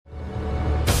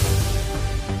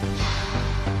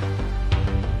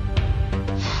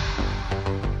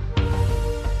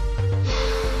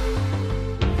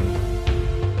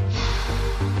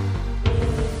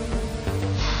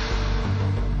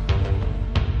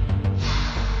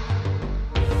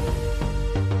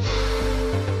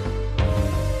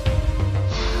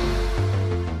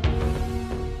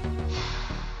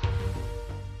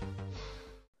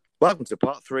Welcome to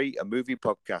part 3, a movie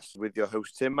podcast with your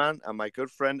host Tim Man and my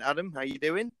good friend Adam. How you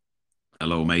doing?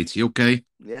 Hello, mate. You okay?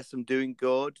 Yes, I'm doing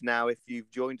good. Now, if you've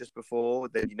joined us before,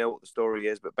 then you know what the story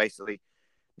is. But basically,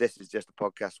 this is just a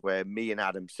podcast where me and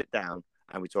Adam sit down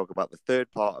and we talk about the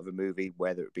third part of a movie,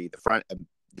 whether it be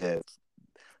the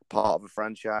part of a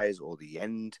franchise or the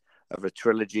end of a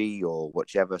trilogy or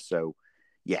whichever. So,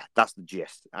 yeah, that's the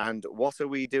gist. And what are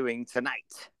we doing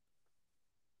tonight?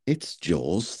 It's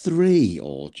Jaws 3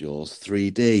 or Jaws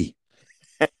 3D.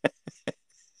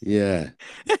 Yeah.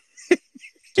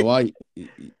 So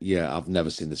I've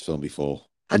never seen this film before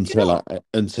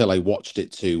until I watched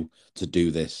it to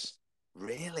do this.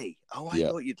 Really? Oh, I Yeah.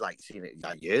 thought you'd seen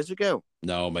it years ago.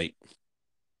 No, mate.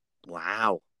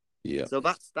 Wow. Yeah. So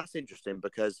that's interesting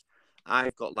because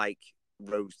I've got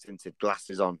rose tinted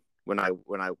glasses on when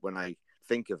I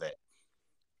think of it,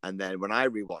 and then when I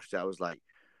rewatched it, I was like,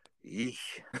 "Yeesh."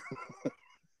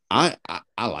 I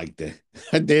liked it.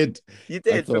 I did. You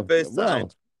did for the first time.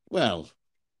 Well,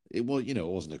 it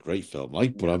wasn't a great film,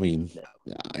 but No, I mean,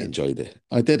 no. I enjoyed it.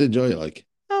 I did enjoy it,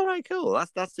 All right, cool.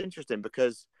 That's interesting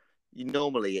because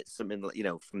normally it's something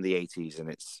from the 80s, and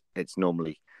it's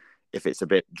normally, if it's a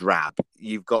bit drab,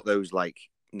 you've got those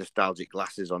nostalgic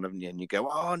glasses on, haven't you? And you go,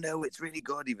 oh no, it's really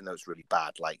good, even though it's really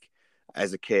bad. Like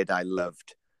as a kid, I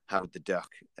loved Howard the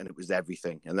Duck, and it was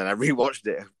everything. And then I rewatched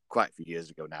it quite a few years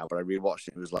ago now, but I rewatched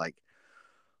it. It was like,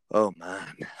 oh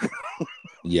man.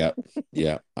 Yeah.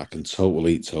 I can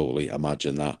totally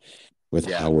imagine that with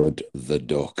Howard the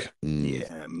Duck.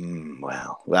 Yeah.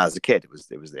 Well, as a kid, it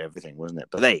was everything, wasn't it?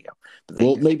 But there you go.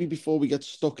 Well, maybe before we get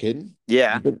stuck in,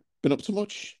 yeah, you been up to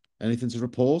much? Anything to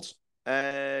report?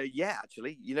 Yeah,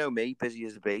 actually, you know me, busy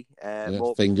as a bee.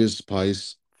 More fingers,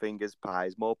 pies,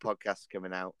 more podcasts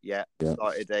coming out. Yeah.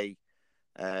 Started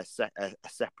a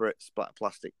separate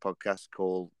plastic podcast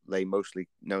called They Mostly.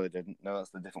 No, they didn't. No,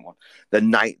 that's the different one. The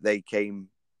Night They Came.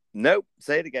 Nope.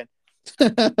 Say it again.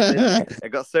 I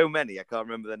got so many, I can't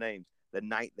remember the names. The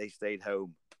Night They Stayed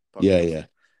Home podcast. Yeah.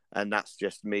 And that's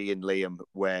just me and Liam,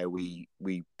 where we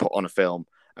put on a film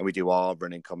and we do our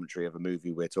running commentary of a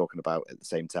movie we're talking about at the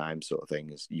same time, sort of thing.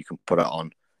 As you can put it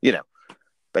on,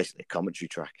 basically a commentary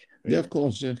track. Really. Yeah, of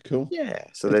course. Yeah, cool. Yeah,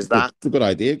 so there's that. It's a good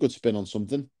idea. Good spin on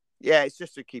something. Yeah, it's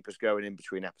just to keep us going in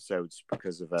between episodes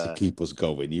because of to keep us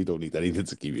going. You don't need anything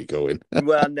to keep you going.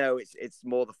 Well, no, it's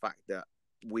more the fact that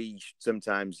we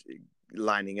sometimes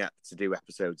lining up to do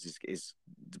episodes is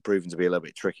proven to be a little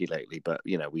bit tricky lately. But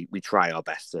we try our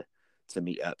best to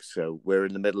meet up. So we're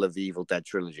in the middle of the Evil Dead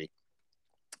trilogy,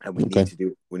 and we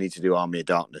need to do Army of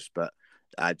Darkness. But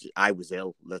I was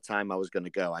ill the time I was going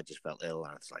to go. I just felt ill,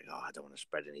 and it's like, I don't want to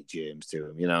spread any germs to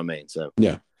him. You know what I mean? So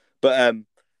yeah. But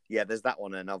yeah, there's that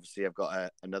one, and obviously I've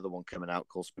got another one coming out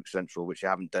called Spook Central, which I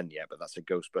haven't done yet, but that's a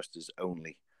Ghostbusters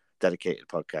only dedicated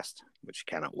podcast, which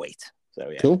I cannot wait. So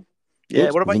yeah, cool. Yeah.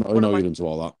 Good. What about? I know you're into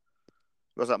all that.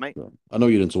 What's that, mate? I know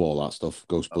you're into all that stuff,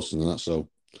 Ghostbusters and that. So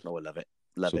I love it.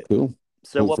 Love it. Cool.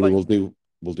 So hopefully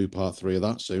we'll do part 3 of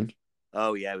that soon.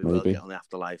 Oh yeah, we will get on the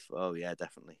Afterlife. Oh yeah,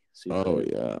 definitely. Super. Oh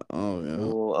yeah.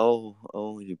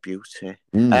 Oh, you beauty.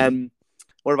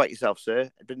 What about yourself, sir?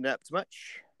 Been up to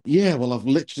much? Yeah, well, I've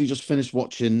literally just finished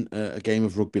watching a game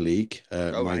of rugby league.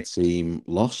 My team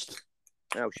lost.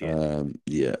 Oh shit.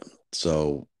 Yeah,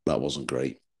 so that wasn't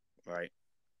great. Right.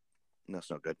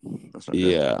 That's not good.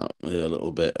 Yeah, a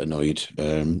little bit annoyed.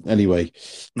 Anyway,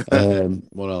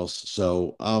 what else?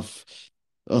 So I've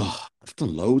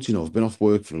done loads. I've been off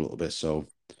work for a little bit, so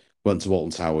went to Alton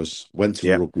Towers. Went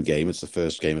to a rugby game. It's the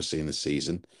first game I've seen this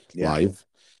season live.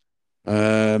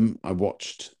 I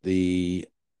watched the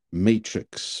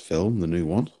Matrix film, the new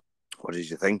one. What did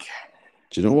you think?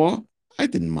 Do you know what? I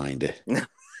didn't mind it.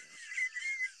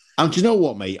 And do you know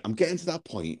what, mate? I'm getting to that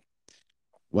point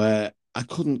where I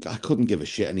couldn't give a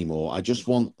shit anymore. I just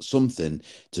want something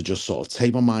to just sort of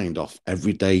take my mind off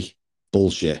everyday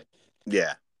bullshit.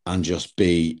 Yeah. And just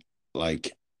be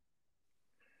like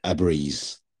a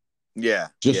breeze. Yeah.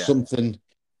 Just something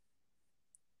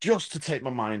just to take my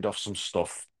mind off some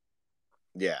stuff.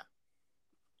 Yeah.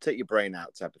 Take your brain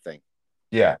out type of thing.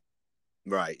 Yeah.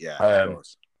 Right, yeah. Of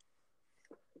course.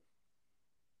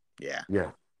 Yeah.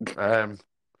 Yeah.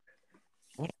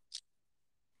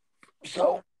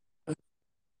 So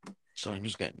I'm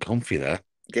just getting comfy there.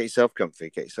 Get yourself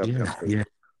comfy. Yeah.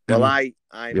 Well, I'm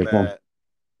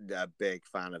a big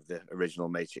fan of the original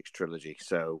Matrix trilogy,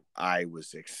 so I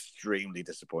was extremely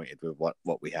disappointed with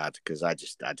what we had because I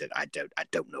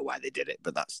don't know why they did it,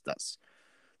 but that's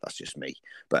just me.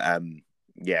 But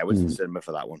yeah, I went to the cinema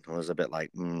for that one. I was a bit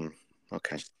like,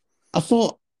 okay. I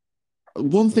thought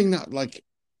one thing that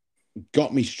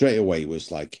got me straight away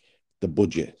was the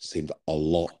budget seemed a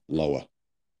lot lower.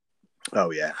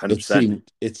 Oh yeah, 100%.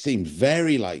 It seemed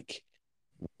very like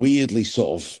weirdly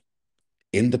sort of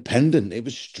independent. It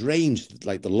was strange,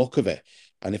 like the look of it.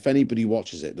 And if anybody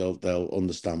watches it, they'll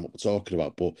understand what we're talking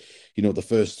about. But the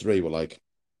first three were like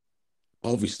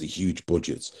obviously huge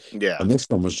budgets, Yeah. and this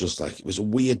one was just like it was a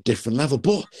weird, different level.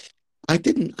 But I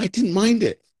didn't mind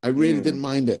it. I really didn't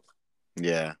mind it.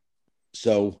 Yeah.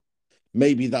 So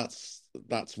maybe that's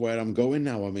where I'm going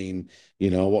now. I mean, I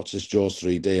watch this Jaws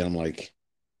 3D, and I'm like,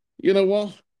 you know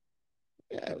what?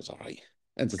 Yeah, it was all right.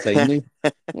 Entertain me,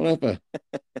 whatever.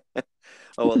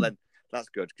 Oh well, then that's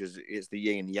good because it's the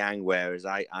yin and yang. Whereas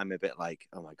I'm a bit like,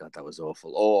 oh my god, that was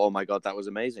awful, or oh my god, that was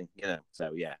amazing.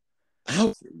 So yeah.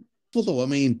 How though? I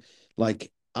mean,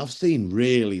 like I've seen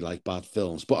really like bad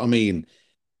films, but I mean,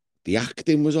 the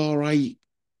acting was all right,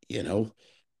 you know.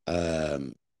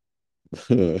 Um,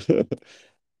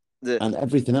 The and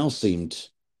everything else seemed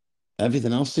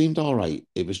all right.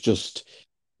 It was just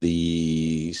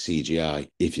the CGI,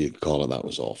 if you could call it that,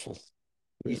 was awful.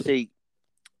 you Really. see,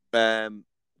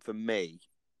 for me,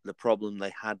 the problem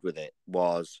they had with it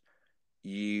was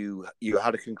you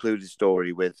had a concluded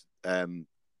story with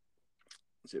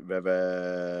is it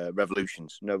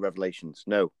Revolutions? No, Revelations.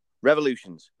 No,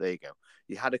 Revolutions. There you go.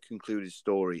 You had a concluded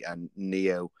story, and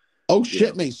Neo, Oh you know,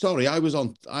 shit, mate. Sorry, I was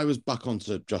back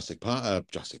onto Jurassic Park.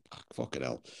 Jurassic Park. Fucking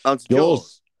hell. onto Jaws.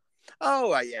 Jaws.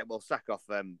 Oh, right, yeah. Well, sack off,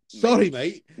 mate. Sorry,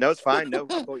 mate. No, it's fine. No,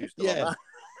 I thought you were still on Yeah. that.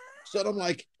 So I'm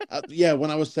like, yeah.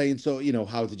 When I was saying, so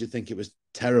how did you think it was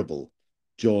terrible?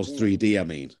 Jaws 3D. I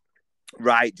mean,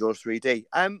 Right, Jaws 3D.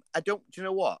 I don't. Do you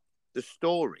know what? The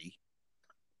story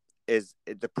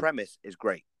the premise is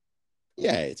great.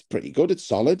 yeah, it's pretty good. It's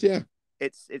solid. Yeah.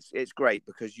 It's great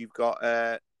because you've got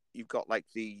like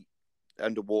the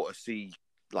underwater sea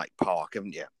like park,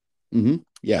 haven't you?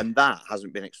 Yeah. And that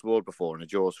hasn't been explored before in a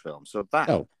Jaws film. So that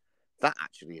Oh. that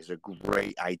actually is a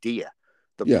great idea.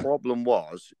 The Yeah. problem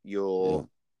was Yeah.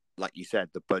 like you said,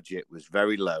 the budget was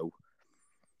very low.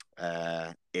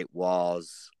 It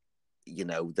was,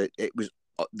 that it was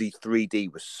the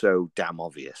 3D was so damn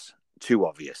obvious, too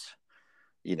obvious.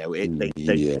 Yeah.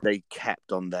 They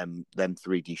kept on them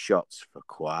 3D shots for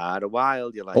quite a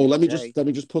while. You're Oh, like, okay. let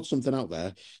me just put something out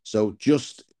there. So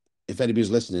just if anybody's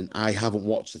listening, I haven't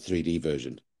watched the 3D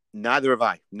version. Neither have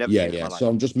I. Never Yeah, seen it in my yeah. life. So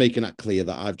I'm just making that clear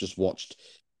that I've just watched,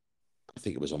 I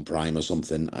think it was on Prime or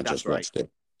something. I That's just right. watched it. I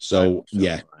So watched it on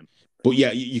yeah. Prime. But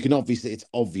yeah, you can obviously, it's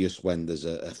obvious when there's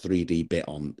a 3D bit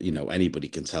on, anybody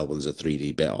can tell when there's a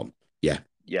 3D bit on. Yeah.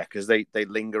 Yeah, because they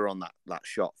linger on that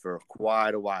shot for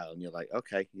quite a while, and you're like,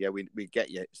 okay, yeah, we get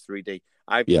you. It's 3D.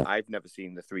 I've never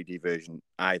seen the 3D version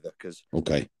either because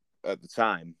Okay. at the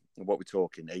time, what we're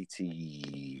talking,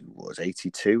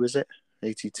 82, is it?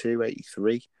 82,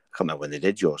 83? I can't remember when they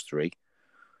did Jaws 3.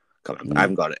 Can't remember. I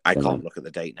haven't got it. I can't look at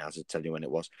the date now to tell you when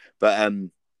it was. But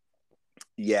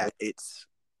yeah,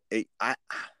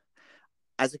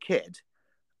 as a kid,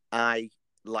 I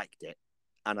liked it,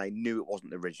 and I knew it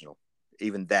wasn't the original.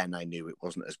 Even then, I knew it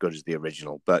wasn't as good as the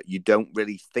original. But you don't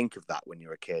really think of that when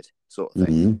you're a kid, sort of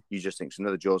thing. You just think it's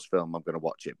another Jaws film. I'm going to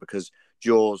watch it because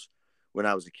Jaws, when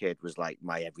I was a kid, was like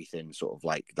my everything. Sort of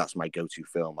like that's my go-to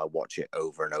film. I watch it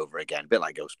over and over again. A bit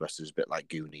like Ghostbusters, a bit like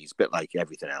Goonies, a bit like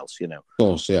everything else. Of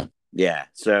course, yeah. Yeah.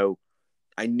 So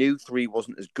I knew 3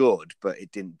 wasn't as good, but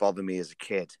it didn't bother me as a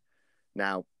kid.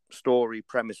 Now, story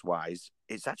premise wise,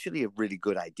 it's actually a really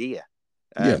good idea.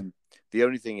 Yeah. The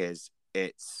only thing is,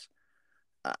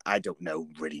 I don't know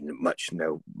really much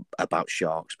about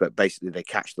sharks, but basically they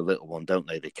catch the little one, don't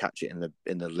they? They catch it in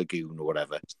the lagoon or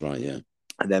whatever. That's right, yeah.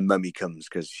 And then Mummy comes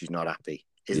because she's not happy.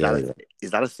 Is Yeah.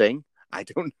 that a thing? I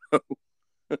don't know.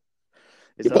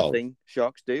 Is that a thing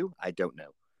sharks do? I don't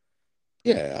know.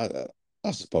 Yeah,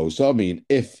 I suppose so. I mean,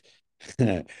 if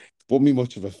wouldn't be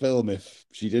much of a film if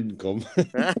she didn't come.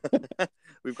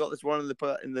 We've got this one in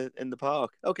the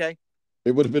park. Okay.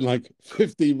 It would have been like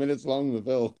 15 minutes long, the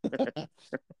film.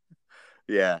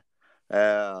 Yeah.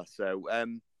 So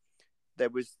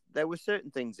there were certain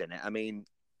things in it. I mean,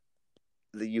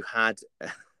 you had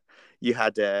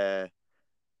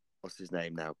what's his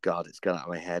name now? God, it's gone out of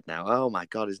my head now. Oh my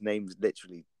God, his name's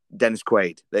literally Dennis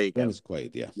Quaid. There you go. Dennis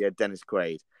Quaid, yeah. Yeah, Dennis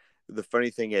Quaid. The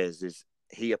funny thing is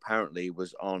he apparently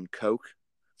was on coke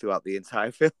throughout the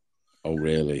entire film. Oh,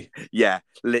 really? Yeah,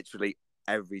 literally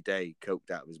every day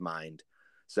coked out of his mind.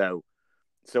 So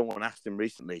someone asked him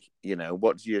recently,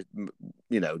 what do you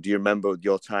remember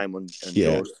your time on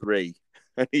Jaws 3?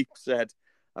 And he said,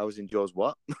 I was in Jaws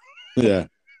what? Yeah.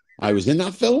 I was in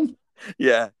that film?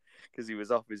 Yeah, because he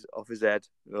was off his head.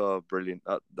 Oh, brilliant.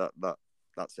 That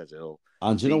says it all.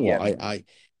 And you know what?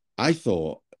 I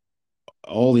thought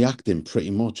all the acting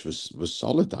pretty much was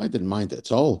solid. I didn't mind it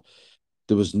at all.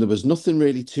 There was nothing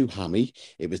really too hammy.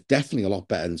 It was definitely a lot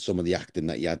better than some of the acting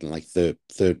that you had in like third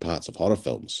parts of horror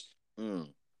films. Mm.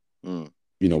 Mm.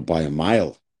 By a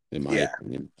mile, in my Yeah.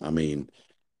 opinion. I mean,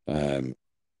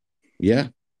 yeah.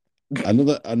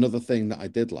 Another thing that I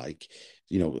did like,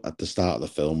 at the start of the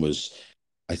film was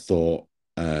I thought,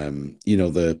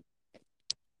 the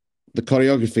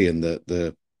choreography and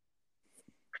the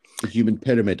human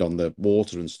pyramid on the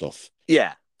water and stuff.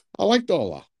 Yeah. I liked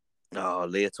all that. Oh,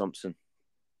 Leah Thompson.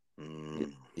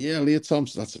 Mm. Yeah, Leah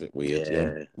Thompson. That's a bit weird. Yeah,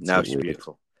 Yeah. that's a No, bit she's weird.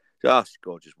 beautiful. Oh, she's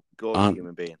gorgeous. Gorgeous And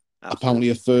human being. apparently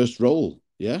Absolutely. her first role.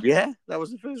 Yeah, Yeah, that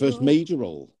was the first first role. major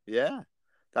role. Yeah.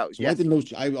 That was, So I yes. didn't know.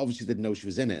 I obviously didn't know she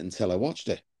was in it until I watched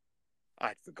it.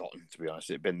 I'd forgotten, to be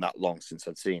honest. It'd been that long since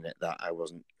I'd seen it that I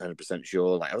wasn't 100%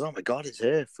 sure. Like, I was, oh my God, it's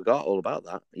her. Forgot all about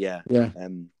that. Yeah. Yeah.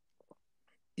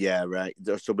 Yeah, right.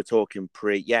 So we're talking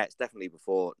it's definitely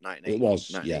before It was,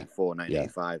 1984, yeah.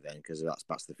 1985 then, because that's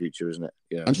Back to the Future, isn't it?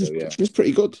 Yeah. And she was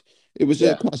pretty good. It was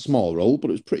quite a small role, but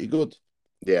it was pretty good.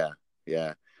 Yeah,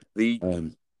 yeah.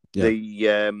 Yeah.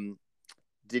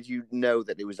 Did you know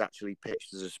that it was actually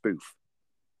pitched as a spoof?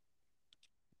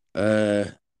 No,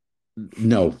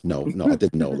 I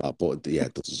didn't know that, but yeah,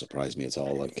 it doesn't surprise me at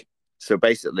all. Like, so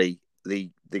basically, the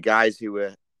guys who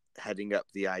were heading up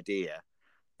the idea,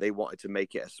 they wanted to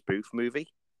make it a spoof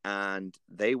movie, and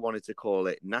they wanted to call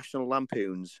it National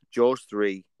Lampoon's Jaws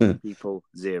 3 People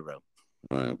Zero.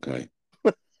 Right, okay.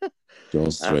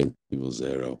 Jaws 3 People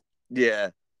Zero. Yeah,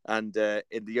 and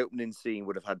in the opening scene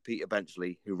would have had Peter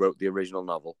Benchley, who wrote the original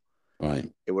novel. Right.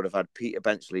 It would have had Peter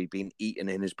Benchley being eaten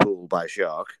in his pool by a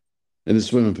shark. In the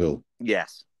swimming pool?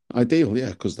 Yes. Ideal, yeah,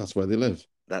 because that's where they live.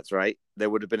 That's right.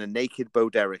 There would have been a naked Bo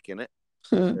Derek in it,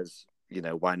 because,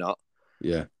 why not?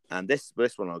 Yeah. And this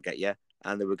one I'll get you.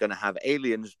 And they were going to have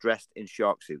aliens dressed in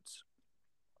shark suits.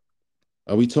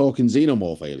 Are we talking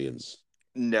xenomorph aliens?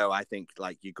 No, I think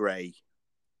like your grey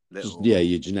little...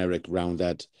 your generic round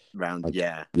head.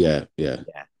 Yeah. Yeah.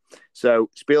 So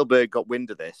Spielberg got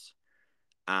wind of this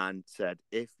and said,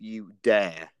 if you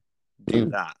dare do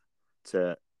that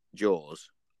to Jaws,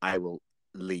 I will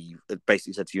leave. It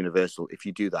basically said to Universal, if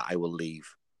you do that, I will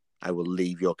leave. I will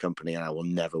leave your company and I will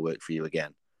never work for you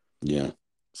again. Yeah.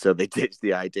 So they ditched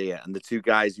the idea. And the two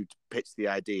guys who pitched the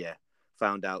idea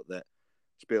found out that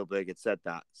Spielberg had said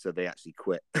that, so they actually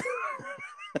quit.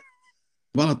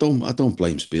 Well, I don't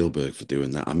blame Spielberg for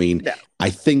doing that. I mean, no.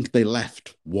 I think they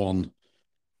left one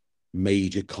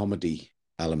major comedy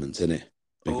element in it,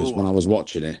 because when I was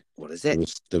watching it, what is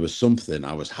it? There was something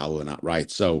I was howling at.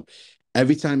 Right, so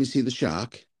every time you see the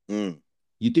shark, you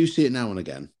do see it now and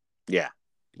again. Yeah,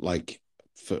 like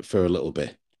for a little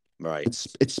bit. Right.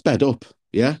 It's sped up.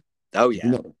 Yeah. Oh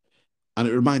yeah. And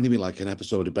it reminded me like an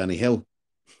episode of Benny Hill.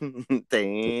 And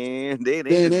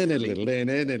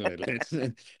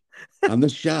the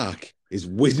shark is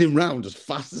whizzing round as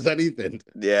fast as anything.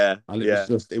 Yeah. And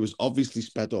it was obviously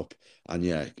sped up. And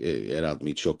yeah, it had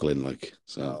me chuckling like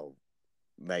so. Oh,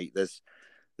 mate,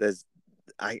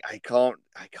 I can't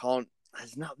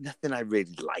there's nothing I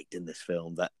really liked in this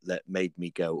film that made me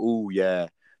go, oh yeah.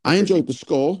 I enjoyed the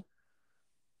score.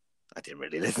 I didn't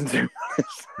really listen to it.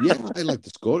 Yeah, I liked the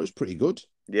score. It was pretty good.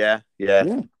 Yeah,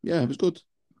 it was good.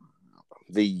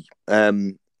 The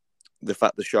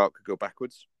fact the shark could go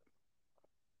backwards,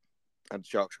 and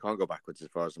sharks can't go backwards as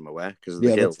far as I'm aware because of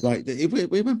the gills. That's right.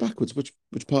 We went backwards. Which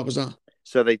part was that?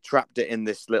 So they trapped it in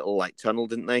this little like tunnel,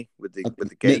 didn't they? With the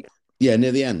gate.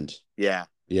 Near the end. Yeah.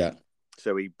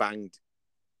 So she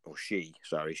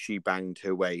banged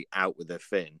her way out with her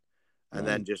fin. And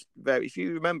then if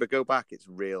you remember, go back, it's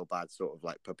real bad sort of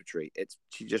like puppetry.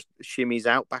 She just shimmies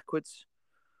out backwards.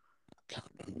 I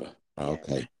can't remember.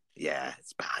 Okay. Yeah,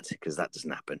 it's bad because that doesn't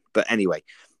happen. But anyway,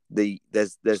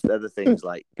 there's other things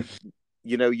like,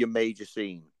 your major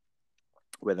scene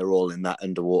where they're all in that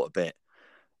underwater bit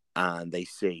and they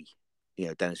see,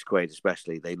 Dennis Quaid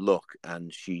especially, they look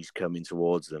and she's coming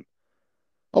towards them.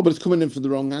 Oh, but it's coming in from the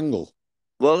wrong angle.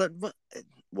 Well,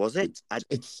 was it?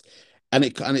 And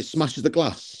it smashes the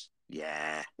glass.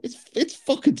 Yeah. It's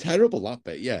fucking terrible, that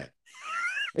bit, yeah.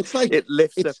 It's like it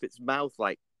lifts up its mouth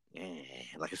like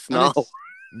a snarl.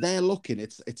 They're looking,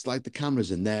 it's like the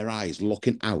camera's in their eyes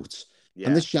looking out. Yeah.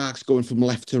 And the shark's going from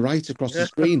left to right across the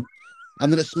screen.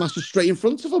 And then it smashes straight in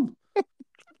front of them.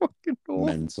 Fucking awful.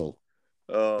 Mental.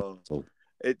 Oh. Mental.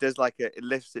 It does it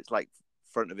lifts its like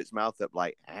front of its mouth up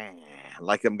like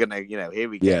I'm gonna, here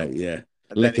we go. Yeah.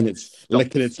 And licking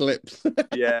its lips.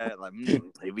 Yeah, like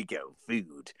here we go,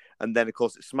 food. And then of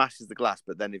course it smashes the glass,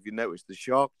 but then if you notice the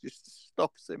shark just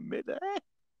stops in midair.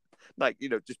 Like,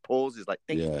 just pauses like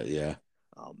think. Yeah.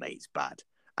 oh mate, it's bad.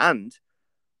 And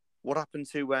what happened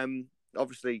to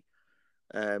obviously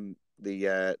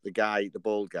the guy, the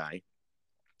bald guy,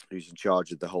 who's in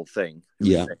charge of the whole thing?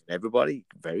 Yeah. Saying, everybody,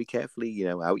 very carefully, you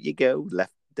know, out you go,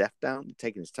 left down,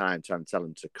 taking his time, trying to tell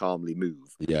him to calmly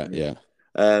move. Yeah.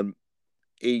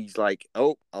 He's like,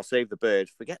 oh, I'll save the bird.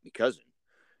 Forget me cousin.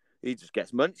 He just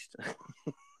gets munched.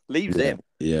 Leaves him.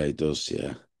 Yeah, he does,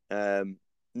 yeah.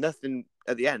 Nothing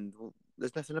at the end. Well,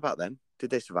 there's nothing about them. Did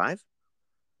they survive?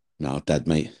 No, dead,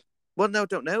 mate. Well, no,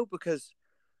 don't know, because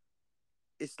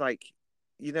it's like,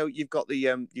 you know, you've got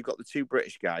the two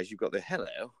British guys. You've got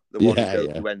the one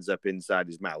who ends up inside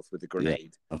his mouth with a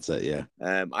grenade. Yeah, that's it, yeah.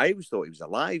 I always thought he was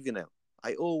alive, you know.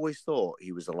 I always thought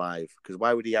he was alive, because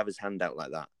why would he have his hand out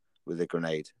like that with a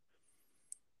grenade?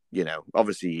 You know,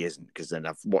 obviously he isn't, because then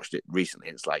I've watched it recently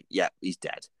and it's like, yeah, he's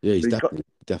dead. Yeah, he's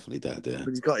definitely dead, yeah. But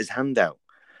he's got his hand out.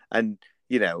 And,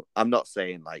 you know, I'm not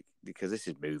saying like, because this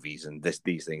is movies and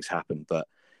these things happen, but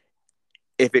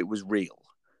if it was real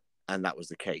and that was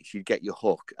the case, you'd get your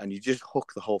hook and you just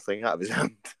hook the whole thing out of his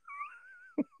hand.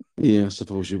 Yeah, I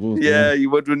suppose you would. Yeah, you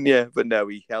would, wouldn't you? But no,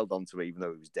 he held on to it even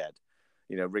though he was dead.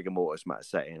 You know, rigor mortis might have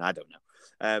set in. I don't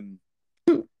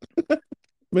know.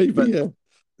 Maybe.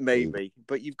 Maybe.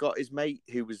 But you've got his mate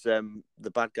who was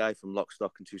the bad guy from Lock,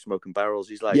 Stock and Two Smoking Barrels.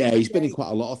 He's like, yeah, he's been in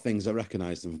quite a lot of things. I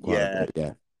recognise him quite a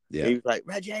bit. Yeah. He was like,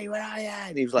 Reggie, where are you?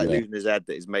 And he was like losing his head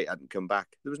that his mate hadn't come back.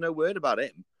 There was no word about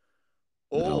him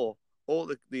or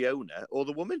the owner or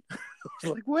the woman. I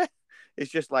was like, where?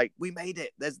 It's just like, we made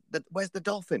it. Where's the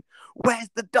dolphin? Where's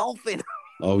the dolphin?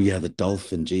 Oh yeah, the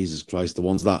dolphin. Jesus Christ,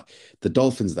 the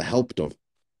dolphins that helped him.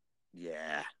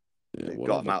 Yeah, they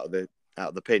got him out of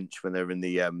the pinch when they were in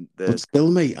the But still,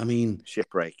 mate. I mean,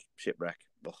 shipwreck.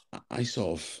 Ugh. I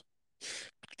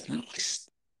don't know.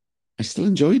 I still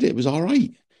enjoyed it. It was all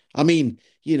right. I mean,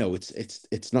 you know,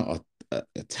 it's not a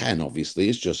 10. Obviously,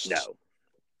 it's just no.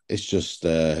 It's just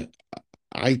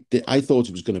I thought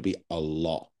it was going to be a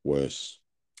lot worse.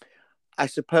 I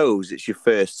suppose it's your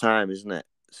first time, isn't it?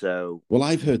 So, well,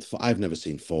 I've never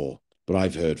seen 4, but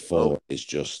I've heard 4 is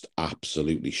just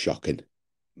absolutely shocking,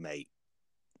 mate.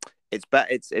 It's better.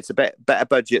 It's a bit better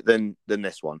budget than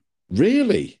this one.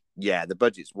 Really? Yeah, the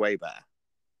budget's way better.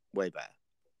 Way better.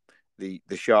 The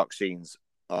shark scenes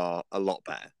are a lot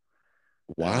better.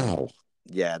 Wow.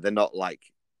 Yeah, they're not like,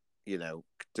 you know,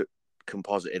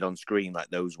 composited on screen like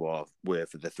those were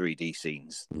for the 3D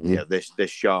scenes. Mm-hmm. You know, this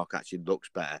shark actually looks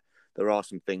better. There are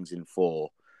some things in 4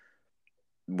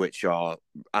 which are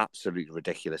absolutely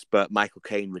ridiculous, but Michael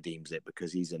Caine redeems it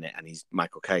because he's in it and he's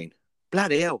Michael Caine.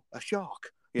 Bloody hell, a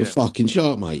shark! A fucking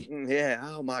shark, mate. Yeah.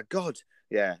 Oh my god.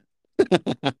 Yeah.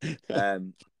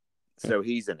 So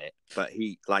he's in it, but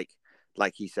he like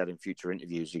he said in future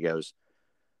interviews, he goes,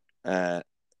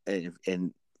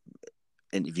 in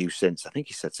interviews since, I think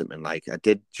he said something like, I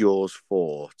did Jaws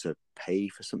 4 to pay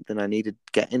for something I needed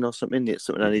getting or something. It's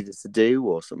something I needed to do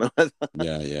or something like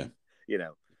that. Yeah. You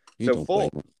know. So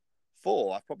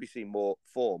 4, I've probably seen more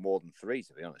than 3,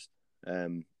 to be honest.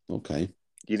 Okay.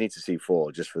 You need to see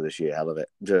 4 just for the sheer hell of it.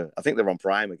 I think they're on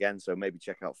Prime again, so maybe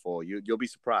check out 4. You'll be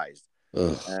surprised.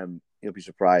 You'll be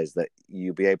surprised that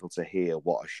you'll be able to hear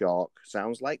what a shark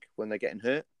sounds like when they're getting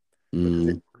hurt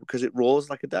because it roars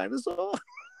like a dinosaur.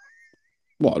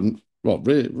 What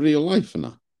real life and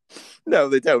that? No,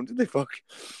 they don't. They fuck.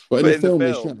 But in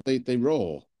the film, they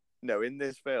roar. No, in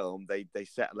this film, they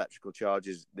set electrical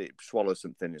charges. They swallow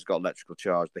something, it's got electrical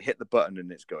charge. They hit the button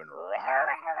and it's going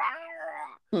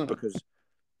because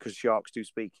sharks do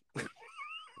speak.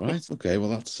 Right. Okay. Well,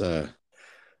 that's so.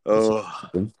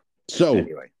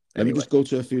 Anyway, let me just go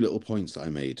to a few little points that I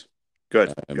made.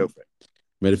 Good. Go for it.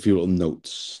 Made a few little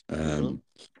notes.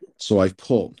 So I've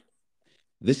put.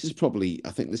 This is probably.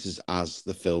 I think this is as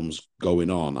the film's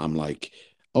going on. I'm like,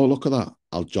 oh, look at that.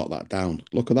 I'll jot that down.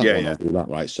 Look at that one. Yeah. I'll do that.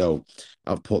 Right. So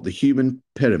I've put the human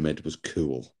pyramid was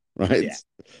cool. Right. Yeah.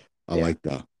 I like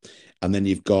that. And then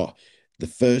you've got the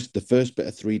first bit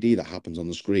of 3D that happens on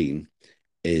the screen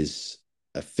is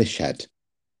a fish head.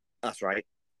 That's right.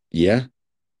 Yeah.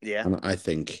 Yeah. And I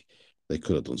think they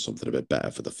could have done something a bit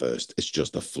better for the first. It's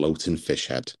just a floating fish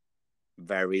head.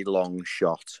 Very long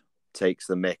shot. Takes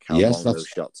the mick how long those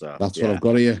shots are. That's what I've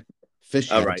got here. Fish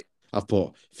head. Right. I've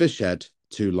put fish head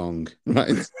too long.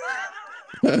 Right.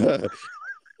 And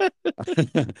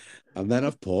then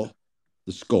I've put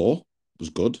the score was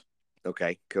good.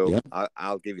 Okay, cool. Yeah.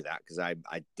 I'll give you that because I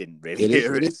didn't really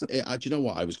hear it. Do you know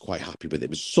what? I was quite happy with it. It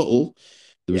was subtle.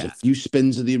 There was a few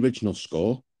spins of the original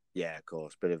score. Yeah, of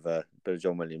course. Bit of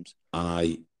John Williams.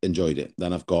 I enjoyed it.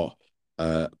 Then I've got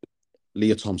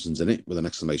Leah Thompson's in it with an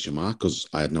exclamation mark because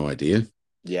I had no idea.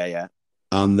 Yeah.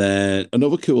 And then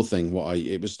another cool thing,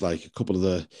 it was like a couple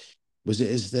of was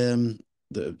it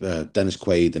the Dennis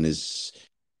Quaid and his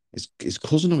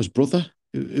cousin or his brother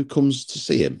who comes to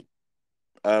see him.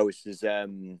 Oh, it's his I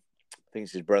think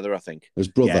it's his brother. I think. His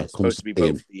Yeah, brother it's comes supposed to to be see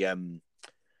him. both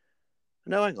the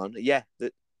No, hang on. Yeah,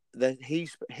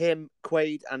 he's him,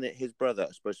 Quaid, and his brother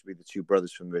are supposed to be the two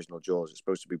brothers from the original Jaws. It's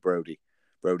supposed to be Brody's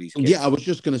Yeah, I kids. was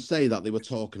just going to say that they were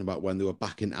talking about when they were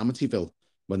back in Amityville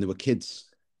when they were kids,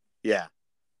 Yeah,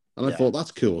 and I yeah. thought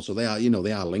that's cool. So they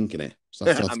are linking it. So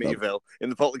that's that. Amityville in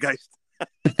the Poltergeist.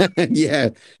 Yeah,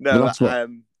 well, No, that's what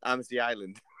Amity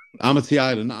Island. Amity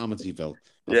Island, not Amityville.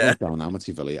 I've Yeah, wrote down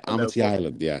Amityville here. I know, Amity but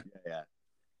Island, yeah. yeah,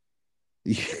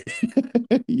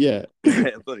 Yeah.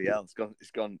 yeah. Bloody hell,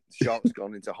 it's gone. Shark's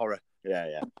gone into horror. Yeah,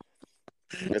 yeah.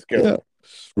 Let's go. Yeah.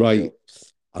 Right. Cool.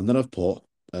 And then I've put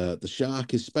the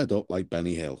shark is sped up like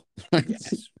Benny Hill. Right.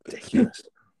 Yes, ridiculous.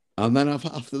 And then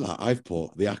after that, I've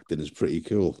put the acting is pretty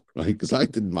cool, right? Because I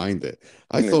didn't mind it.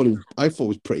 I Yeah. thought it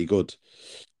was pretty good.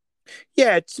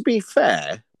 Yeah, to be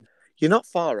fair, you're not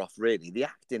far off, really. The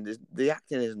acting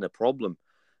isn't a problem.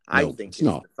 I No, think it's it's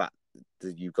not. the fact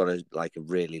that you've got a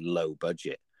really low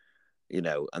budget,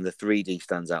 and the 3D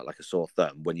stands out like a sore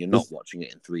thumb when you're not watching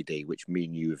it in 3D, which me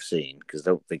and you have seen. Because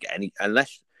I don't think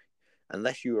unless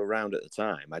you were around at the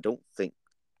time, I don't think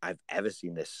I've ever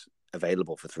seen this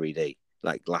available for 3D,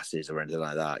 like glasses or anything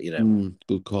like that.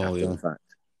 Good call, After yeah. the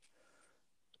fact.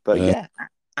 But Uh, yeah,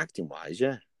 acting wise,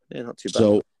 yeah, not too bad.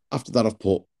 so after that, I've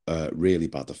put really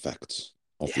bad effects,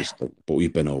 Yeah, obviously, but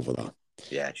we've been over that.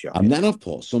 yeah, sure. And then I've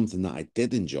put something that I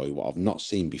did enjoy, what I've not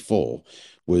seen before, Okay.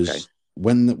 was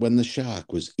when the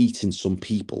shark was eating some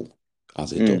people,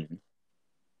 as it does,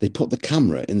 they put the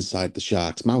camera inside the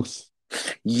shark's mouth.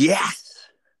 Yes.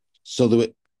 So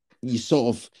you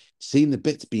sort of seen the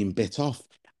bits being bit off.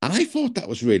 And I thought that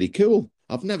was really cool.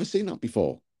 I've never seen that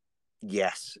before.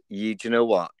 Yes. Do you know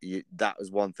what? That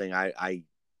was one thing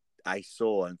I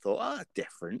saw and thought,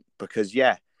 different. Because,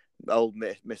 yeah, old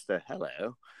Mr.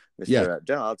 Hello, Mr.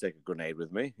 Yeah. I'll take a grenade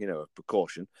with me, a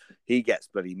precaution. He gets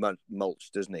bloody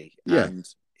mulched, doesn't he? Yeah. And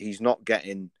he's not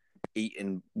getting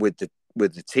eaten with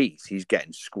the teeth. He's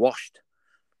getting squashed.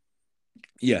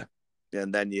 Yeah.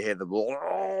 And then you hear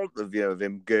of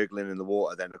him gurgling in the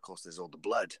water. Then, of course, there's all the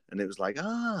blood. And it was like,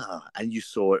 and you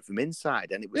saw it from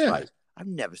inside. And it was like, I've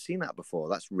never seen that before.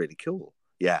 That's really cool.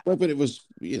 Yeah. Whether it was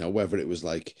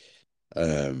like,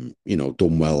 done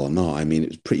well or not. I mean, it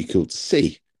was pretty cool to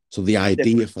see. So the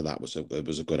idea for that was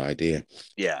a good idea.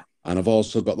 Yeah. And I've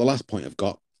also got the last point I've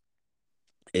got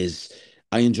is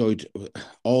I enjoyed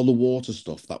all the water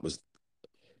stuff that was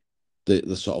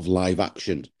the sort of live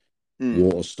action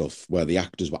water stuff where the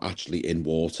actors were actually in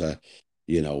water,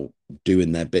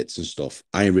 doing their bits and stuff.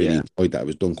 I really enjoyed that. It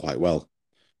was done quite well.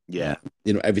 Yeah.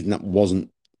 Everything that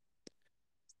wasn't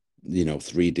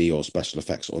 3D or special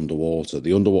effects underwater.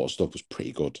 The underwater stuff was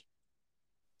pretty good.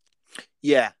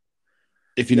 Yeah.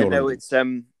 If you know what I mean. It's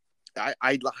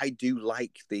I do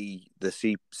like the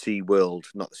Sea World,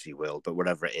 not the Sea World, but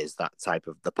whatever it is, that type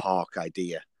of the park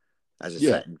idea as a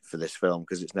setting for this film,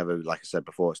 because it's never, like I said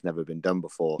before, it's never been done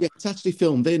before. Yeah, it's actually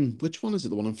filmed in, which one is it?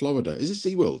 The one in Florida? Is it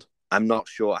SeaWorld? I'm not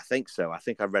sure. I think so. I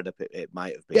think I read up it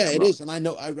might have been. Yeah, it is. And I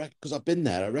know, because I've been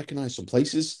there. I recognize some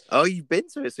places. Oh, you've been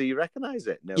to it, so you recognize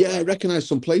it? No. Yeah, I recognize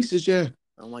some places. Yeah.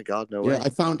 Oh my God, no way.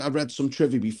 Yeah, I read some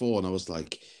trivia before, and I was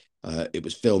like, it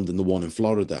was filmed in the one in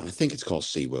Florida, and I think it's called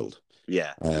SeaWorld.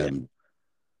 Yeah. And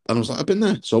I was like, I've been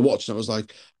there. So I watched, and I was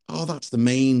like, oh, that was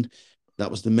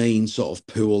the main sort of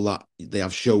pool that they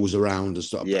have shows around and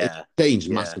stuff. Yeah. It changed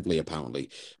massively, apparently.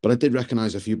 But I did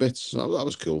recognize a few bits. So that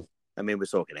was cool. I mean, we're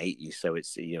talking 80s, so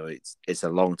it's it's a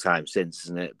long time since,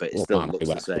 isn't it? But it still looks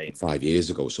the same. 5 years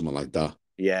ago, something like that.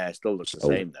 Yeah, it still looks the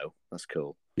same though. That's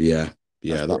cool. Yeah,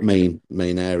 that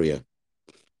main area.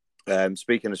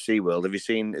 Speaking of SeaWorld, have you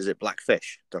seen, is it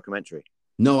Blackfish documentary?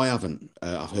 No, I haven't.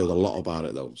 I've heard a lot about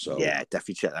it though. So yeah,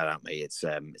 definitely check that out, mate. It's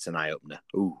an eye opener.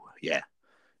 Ooh, yeah,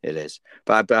 it is.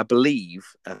 But I believe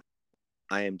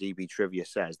IMDb trivia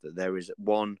says that there is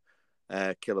one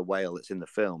killer whale that's in the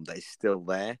film that is still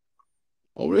there.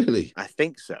 Oh, really? I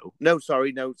think so. No,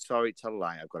 sorry, tell a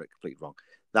lie. I've got it completely wrong.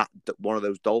 That one of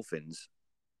those dolphins,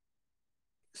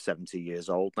 70 years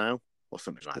old now, or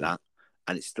something like that,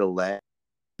 and it's still there.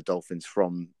 The dolphins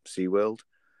from SeaWorld.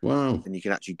 Wow. And you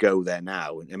can actually go there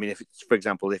now. I mean, if it's, for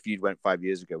example, if you'd went 5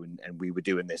 years ago and we were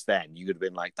doing this then, you could have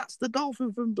been like, that's the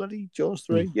dolphin from bloody Jaws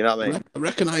 3. You know what I mean? I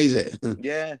recognize it.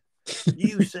 Yeah.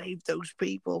 You saved those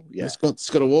people. Yeah. It's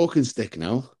got a walking stick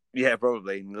now. Yeah,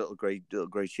 probably. Little grey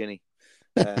chinny.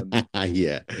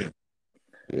 Yeah.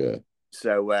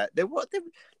 So there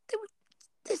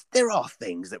there are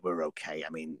things that were okay. I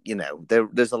mean,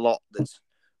 there's a lot that's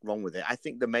wrong with it. I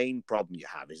think the main problem you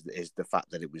have is the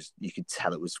fact that you could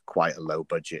tell it was quite a low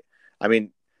budget. I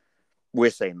mean,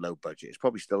 we're saying low budget. It's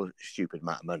probably still a stupid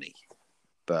amount of money,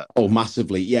 but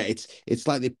massively. Yeah, it's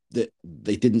like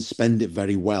they didn't spend it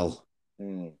very well.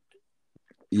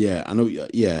 Yeah, I know.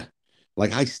 Yeah,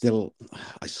 like I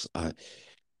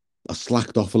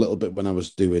slacked off a little bit when I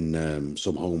was doing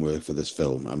some homework for this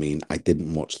film. I mean, I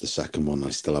didn't watch the second one. I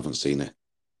still haven't seen it.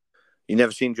 You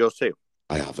never seen Jaws 2?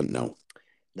 I haven't. No.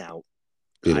 Now,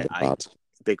 Feel a bit bad.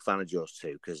 Big fan of Jaws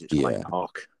 2 because it's quite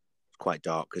dark. It's quite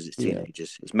dark because it's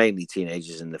teenagers. It's mainly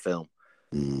teenagers in the film.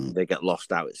 They get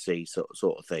lost out at sea, sort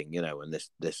of thing, and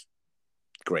this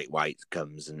great white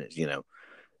comes, and it's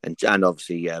and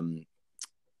obviously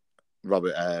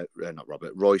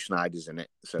Roy Schneider's in it,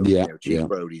 so Chief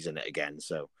Brody's in it again,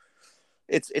 so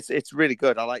it's really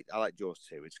good. I like Jaws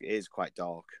 2. It is quite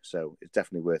dark, so it's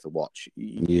definitely worth a watch.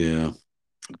 Yeah,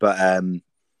 but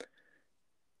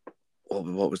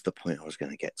what was the point I was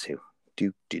going to get to?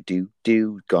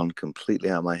 Gone completely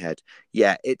out of my head.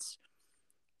 Yeah, it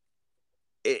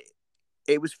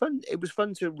was fun. It was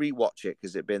fun to rewatch it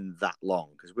because it'd been that long.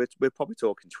 Because we're probably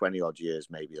talking 20 odd years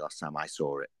maybe last time I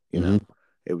saw it.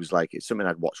 It was like it's something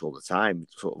I'd watch all the time.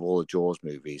 Sort of all the Jaws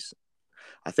movies.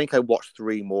 I think I watched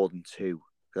 3 more than 2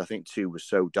 because I think 2 was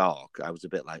so dark. I was a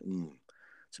bit like,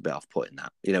 it's a bit off putting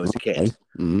that. As a kid.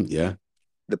 Yeah.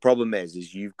 The problem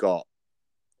is you've got,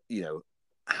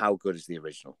 how good is the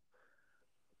original?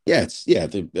 Yeah,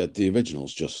 the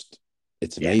original's just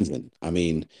it's amazing. Yeah. I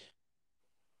mean,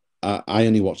 I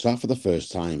only watched that for the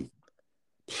first time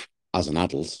as an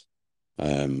adult.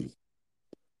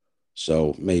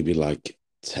 So maybe like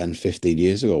 10, 15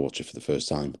 years ago, I watched it for the first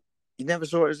time. You never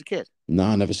saw it as a kid? No,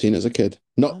 I never seen it as a kid.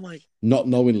 Not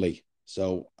knowingly.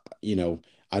 So,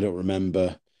 I don't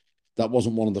remember. That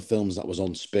wasn't one of the films that was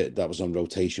on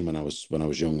rotation when I was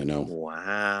young,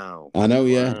 Wow. I know,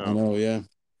 yeah. Wow. I know, yeah.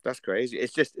 That's crazy.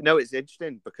 It's just it's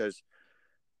interesting because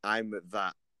I'm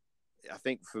that. I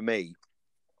think for me,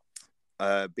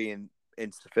 being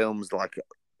into films, like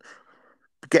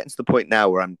getting to the point now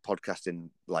where I'm podcasting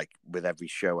like with every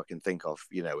show I can think of,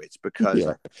 it's because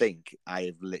I think I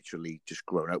have literally just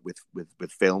grown up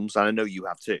with films, and I know you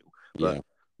have too.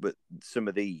 But some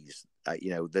of these,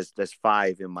 there's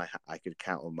 5 in my. I could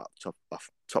count them off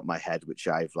top of my head, which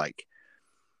I've like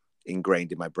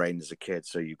ingrained in my brain as a kid.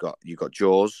 So you got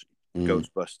Jaws,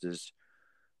 Ghostbusters,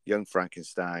 Young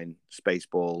Frankenstein,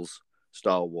 Spaceballs,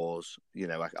 Star Wars.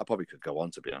 I probably could go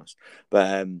on, to be honest,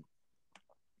 but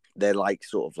they're like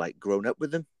sort of like grown up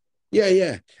with them.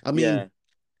 Yeah. I mean,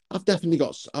 I've definitely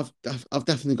got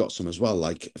some as well.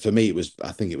 Like for me,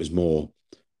 I think it was more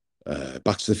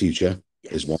Back to the Future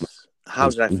is one.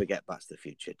 How did I forget Back to the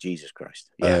Future? Jesus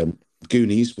Christ. Yeah.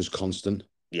 Goonies was constant.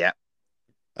 Yeah.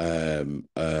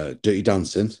 Dirty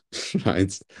Dancing,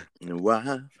 right?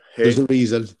 Wow. There's a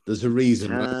reason.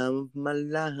 Time of my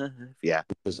life. Yeah.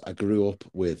 Because I grew up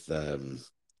with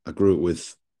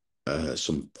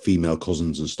some female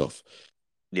cousins and stuff.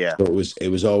 Yeah. So it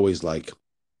was always like,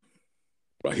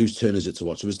 right, whose turn is it to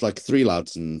watch? It was like 3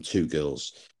 lads and 2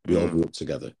 girls. We all grew up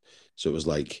together. So it was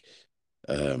like,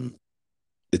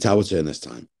 it's our turn this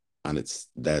time, and it's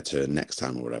their turn next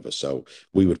time or whatever. So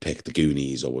we would pick the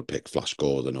Goonies, or would pick Flash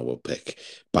Gordon, or would pick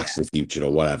Back to the Future,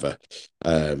 or whatever.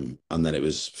 And then it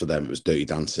was for them, it was Dirty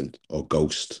Dancing or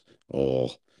Ghost, or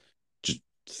just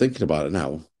thinking about it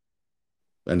now,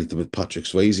 anything with Patrick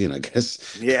Swayze, and I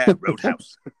guess. Yeah,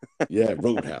 Roadhouse. Yeah,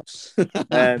 Roadhouse.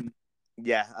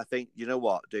 Yeah, I think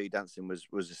what, Dirty Dancing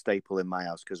was a staple in my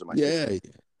house because of my sister.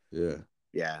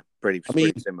 Yeah, pretty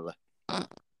similar.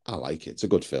 I like it. It's a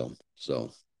good film. So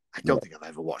I don't think I've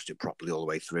ever watched it properly all the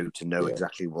way through to know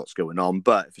exactly what's going on.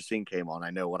 But if a scene came on,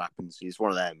 I know what happens. It's one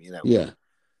of them, Yeah.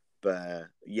 But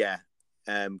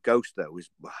Ghost though it's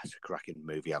a cracking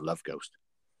movie. I love Ghost.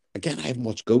 Again, I haven't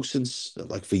watched Ghost since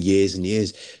like for years and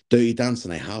years. Dirty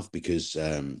Dancing I have because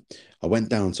I went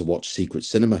down to watch Secret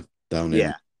Cinema down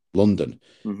in London.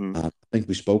 Mm-hmm. I think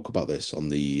we spoke about this on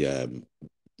the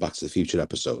Back to the Future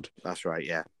episode. That's right,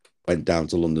 yeah. Went down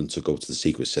to London to go to the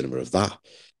Secret Cinema of that.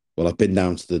 Well, I've been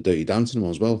down to the Dirty Dancing one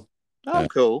as well. Oh,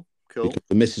 cool. Because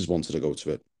the missus wanted to go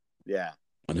to it. Yeah.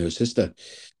 And her sister.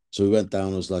 So we went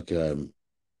down as like, a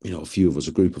few of us,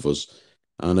 a group of us.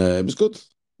 And it was good.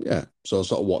 Yeah. So I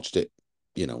sort of watched it,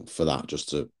 for that, just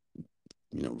to,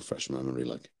 refresh my memory.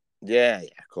 Like. Yeah,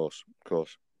 of course.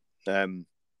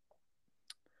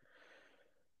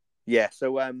 Yeah,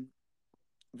 so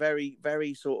very,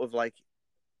 very sort of like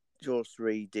Jaws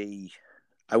 3D.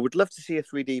 I would love to see a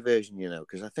 3D version,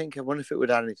 because I wonder if it would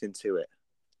add anything to it.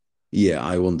 Yeah,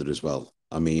 I wondered as well.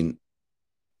 I mean,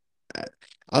 uh,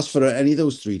 as for any of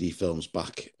those 3D films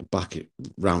back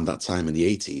around that time in the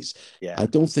 80s, Yeah. I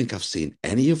don't think I've seen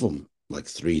any of them like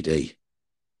 3D.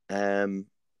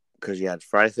 Because you had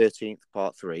Friday 13th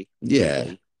Part 3, Yeah.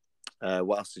 3D.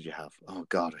 What else did you have? Oh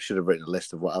God, I should have written a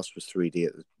list of what else was 3D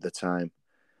at the time.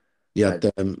 You Uh, had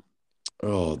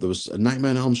there was a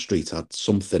Nightmare on Elm Street had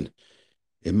something.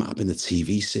 It might have been a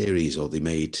TV series or they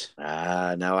made.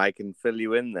 now I can fill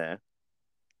you in there.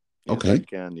 Yes, I Okay,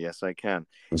 can. Yes, I can.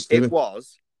 let's do It it.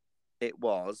 was, it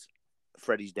was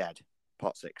Freddy's Dead,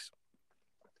 Part 6.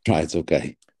 Right,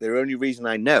 okay. The only reason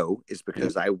I know is Yeah,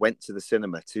 because I went to the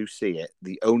cinema to see it.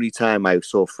 The only time I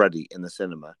saw Freddy in the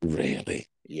cinema. really.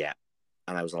 Yeah.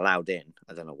 And I was allowed in.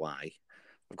 I don't know why.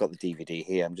 I've got the DVD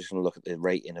here. I'm just going to look at the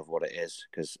rating of what it is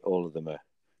because all of them are,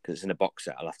 because it's in a box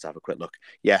set. I'll have to have a quick look.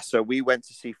 Yeah. So we went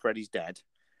to see Freddy's Dead.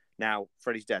 Now,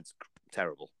 Freddy's Dead's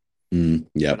terrible.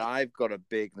 Yeah, But I've got a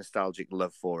big nostalgic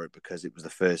love for it because it was the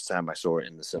first time I saw it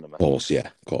in the cinema. of course, yeah,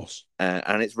 of course.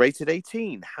 And it's rated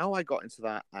 18. How I got into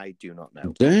that, I do not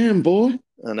know. Damn, boy.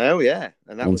 I know, yeah.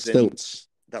 And that On was stilts.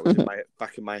 in my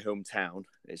back in my hometown.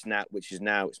 It's now, which is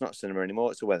now, it's not cinema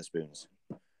anymore. It's a Weatherspoons.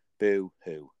 Boo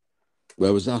hoo.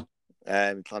 Where was that?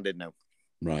 Llandudno.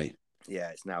 Right. Yeah,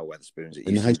 it's now Weatherspoons. It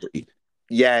In the used high to be, street.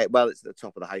 yeah, well, it's at the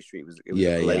top of the high street. It was a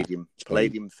Yeah, yeah.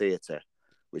 Palladium Theatre,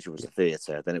 which was a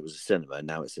theatre. Then it was a cinema. And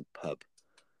now it's a pub.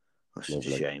 That's such a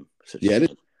Lovely. shame. Such Yeah, a it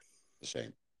shame. is a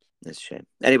shame. It's a shame.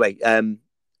 Anyway,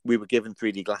 we were given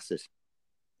 3D glasses,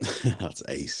 That's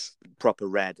ace. proper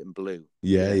red and blue.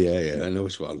 Yeah, yeah. I know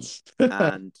which ones.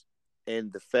 And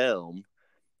in the film,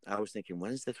 I was thinking,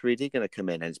 when is the 3D going to come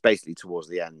in? And it's basically towards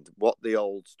the end. What the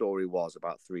old story was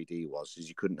about 3D is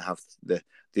you couldn't have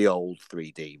the old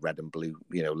 3D red and blue,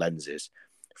 lenses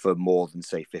for more than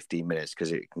say 15 minutes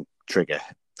because it can trigger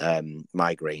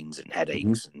migraines and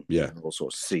headaches and all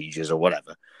sorts of seizures or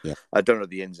whatever. Yeah. I don't know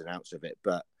the ins and outs of it,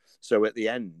 but so at the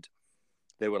end,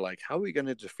 they were like, how are we going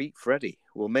to defeat Freddy?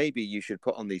 Well, maybe you should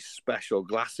put on these special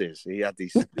glasses. He had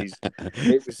these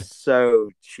it was so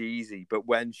cheesy. But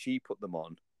when she put them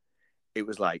on, it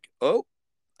was like, oh,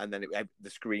 and then the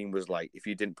screen was like, if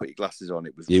you didn't put your glasses on,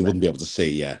 it was you wouldn't be able to see.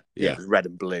 Yeah. it was red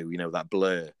and blue, that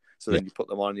blur. So then you put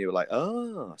them on and you were like,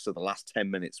 oh, so the last 10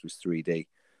 minutes was 3D.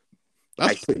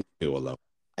 That's pretty cool, though.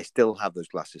 I still have those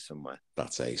glasses somewhere.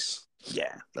 That's ace.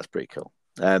 Yeah, that's pretty cool.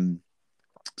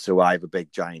 So I have a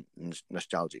big, giant,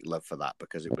 nostalgic love for that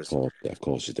because it was, of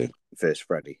course you do. First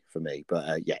Freddy for me.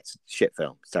 But yeah, it's a shit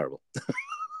film. It's terrible.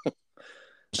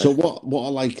 So what I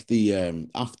like the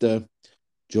after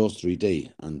Jaws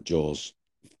 3D and Jaws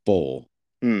 4,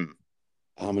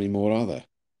 how many more are there?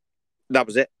 That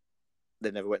was it.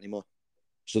 They never went anymore.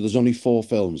 So there's only 4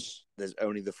 films. There's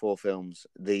only the 4 films.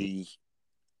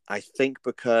 I think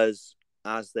because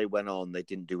as they went on, they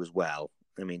didn't do as well.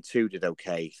 I mean, 2 did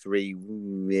okay, 3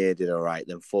 did all right.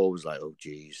 Then 4 was like, oh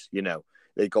geez,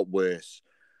 they got worse.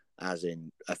 As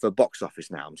in for box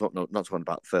office now. I'm not talking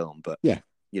about film, but yeah,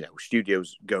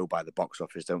 studios go by the box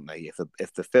office, don't they?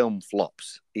 If the film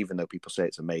flops, even though people say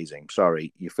it's amazing,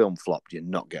 sorry, your film flopped, you're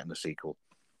not getting a sequel.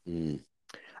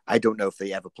 I don't know if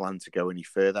they ever plan to go any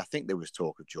further. I think there was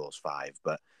talk of Jaws 5,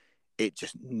 but it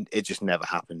just never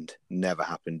happened. Never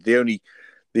happened. The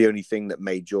only thing that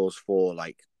made Jaws 4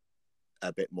 like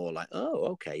a bit more like, oh,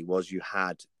 okay, was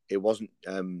it wasn't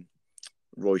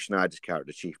Roy Schneider's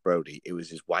character, Chief Brody, it was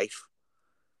his wife.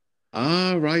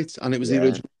 Ah, right. And it was the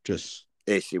original actress.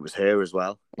 It was her as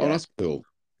well. Oh, that's cool.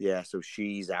 Yeah, so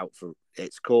she's out for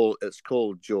it's called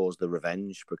Jaws the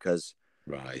Revenge because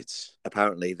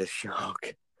apparently the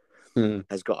shark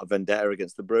has got a vendetta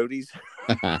against the Brodies.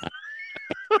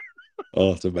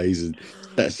 Oh, it's amazing.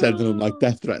 Sending them like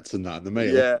death threats and that in the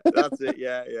mail. Yeah, that's it.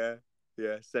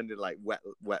 Yeah. Sending like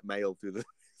wet mail through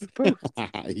the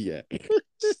post. Yeah.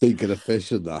 Stinking of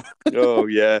fish and that. Oh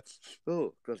yeah.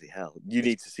 Oh bloody hell! You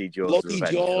need to see Jaws. Bloody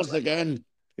Jaws again.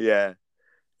 Yeah,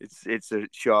 it's a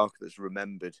shark that's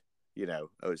remembered.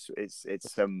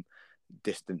 It's some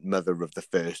distant mother of the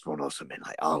first one or something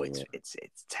like. Oh, it's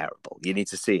terrible. You need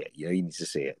to see it. You need to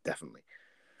see it definitely.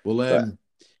 Well,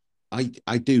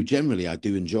 I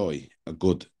do enjoy a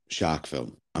good shark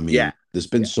film. I mean, there's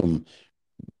been some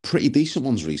pretty decent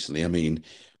ones recently. I mean,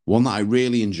 one that I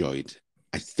really enjoyed,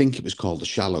 I think it was called The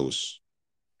Shallows.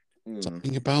 Does that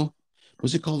ring a bell?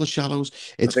 Was it called The Shallows?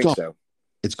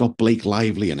 It's got Blake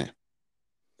Lively in it.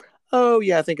 Oh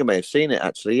yeah, I think I may have seen it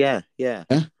actually. Yeah.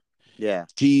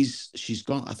 She's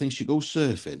gone. I think she goes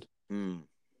surfing.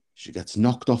 She gets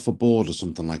knocked off a board or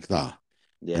something like that.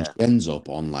 Yeah. And she ends up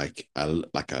on like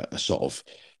a sort of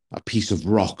a piece of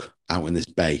rock out in this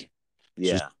bay.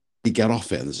 Yeah. So you get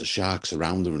off it and there's a sharks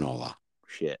around her and all that.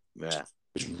 Shit. Yeah.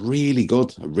 was really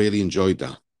good. I really enjoyed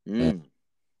that. Uh, Mm,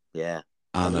 yeah.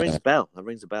 That and rings a bell. That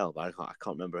rings a bell, but I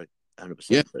can't remember it yeah, 100%,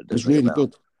 but it it does was ring a really bell.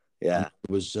 good. And Yeah.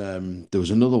 there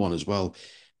was another one as well.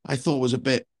 I thought it was a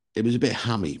bit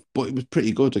hammy, but it was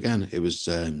pretty good again. It was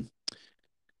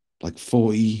like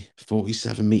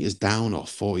 47 meters down or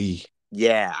 43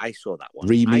 Yeah, I saw that one.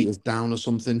 meters down or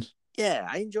something. Yeah,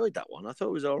 I enjoyed that one. I thought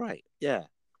it was all right. Yeah.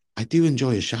 I do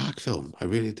enjoy a shark film. I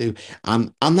really do.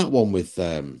 And that one with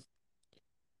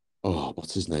oh,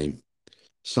 what's his name?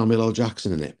 Samuel L.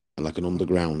 Jackson in it, and like an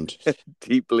underground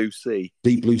Deep Blue Sea.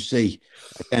 deep blue sea.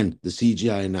 Again, the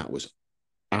CGI in that was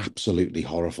absolutely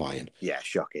horrifying. Yeah,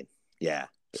 shocking. Yeah.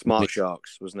 When Smart it,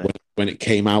 Sharks, wasn't when, it? when it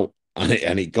came out and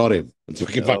it got him and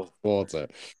took him back to Oh, the water.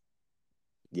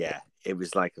 yeah. It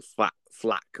was like a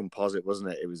flat composite,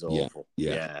 wasn't it? It was Yeah, awful.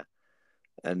 yeah, Yeah.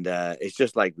 And it's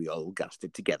just like we all gassed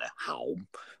it together. How?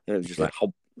 And it was just yeah, like,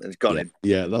 how? And it's got yeah, him.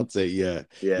 yeah. That's it. Yeah,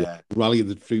 yeah. Yeah. Rally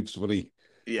the troops when he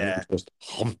Yeah. was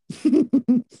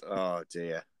just. Oh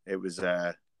dear. It was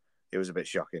a bit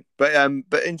shocking, but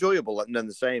enjoyable none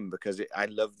the same because I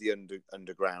love the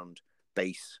underground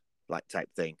base like type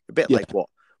thing. A bit Yeah, like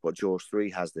what Jaws 3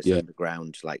 has, this yeah.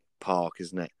 underground like park,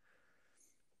 isn't it?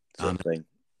 Sort And of thing.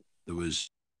 there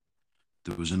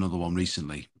was another one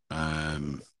recently.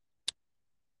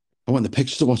 I went to the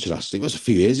pictures to watch it actually. It was a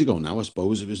few years ago now, I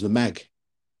suppose. It was the Meg.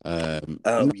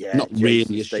 Oh yeah, Not Jason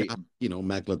really a shark, Statham.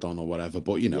 megalodon or whatever,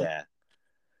 but Yeah,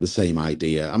 the same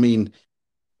idea. I mean,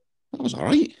 that was all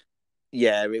right.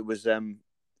 yeah. It was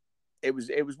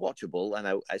watchable,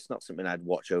 and it's not something I'd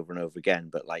watch over and over again.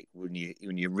 But like when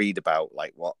you read about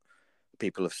like what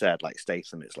people have said, like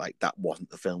Statham, it's like that wasn't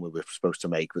the film we were supposed to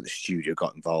make, but the studio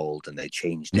got involved and they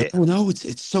changed No, it. no,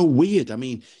 it's so weird. I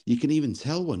mean, you can even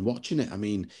tell when watching it. I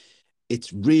mean,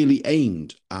 it's really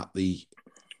aimed at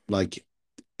like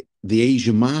the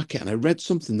Asian market. And I read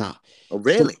something that Oh some,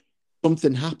 really?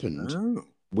 something happened Oh.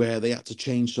 where they had to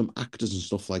change some actors and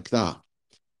stuff like that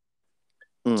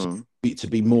Mm. to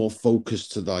be more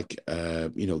focused to like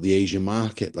the Asian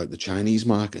market, like the Chinese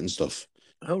market and stuff.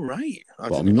 Oh right. I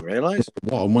But didn't I'm even not sure realise.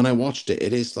 what. And when I watched it,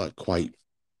 it is like quite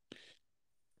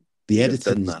the They've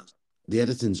done editing's that. the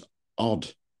editing's odd.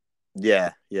 Yeah,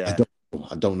 I yeah,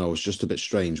 don't I don't know. It's just a bit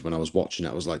strange when I was watching it.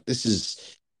 I was like, this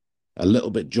is a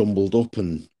little bit jumbled up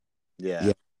and yeah.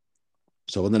 yeah.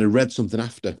 So and then I read something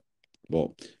after.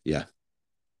 But yeah.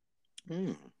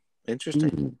 Mm.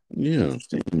 Interesting. Yeah.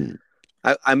 Interesting.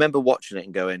 I remember watching it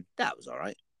and going, that was all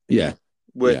right. Yeah.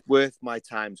 Yeah. Worth my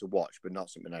time to watch, but not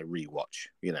something I rewatch.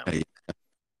 Hey,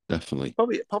 definitely.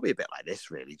 Probably a bit like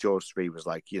this. Really, Jaws 3 was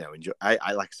like enjoy.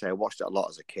 I like I say, I watched it a lot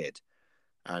as a kid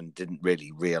and didn't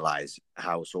really realize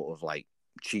how sort of like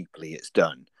cheaply it's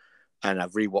done. And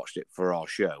I've rewatched it for our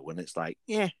show, and it's like,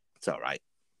 yeah, it's all right.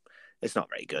 It's not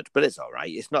very good, but it's all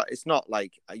right. It's not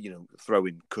like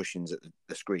throwing cushions at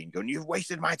the screen, going, "You've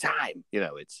wasted my time."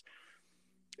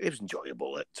 It was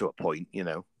enjoyable to a point,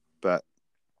 but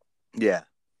yeah, it's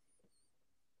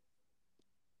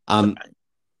all And right.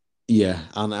 yeah,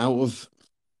 and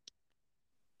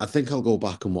I think I'll go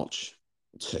back and watch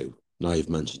two. Now you've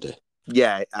mentioned it.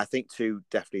 Yeah, I think two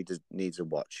definitely needs a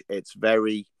watch. It's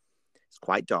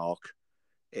quite dark.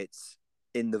 It's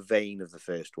in the vein of the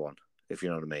first one, if you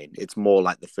know what I mean. It's more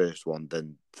like the first one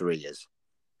than three is.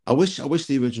 I wish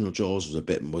the original Jaws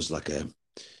was like a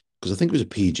because I think it was a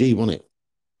PG, wasn't it?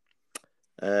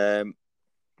 Um,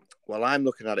 well, I'm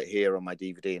looking at it here on my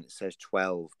DVD and it says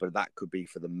 12, but that could be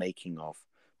for the making of,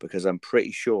 because I'm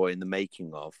pretty sure in the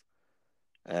making of,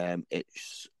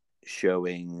 it's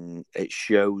it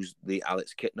shows the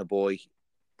Alex Kittner boy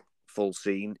full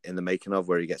scene in the making of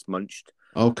where he gets munched.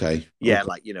 Okay. Yeah, Okay.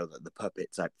 like the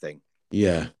puppet type thing.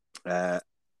 Yeah. Uh,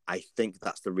 I think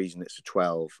that's the reason it's a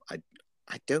 12.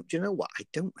 I don't. Do you know what? I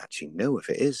don't actually know if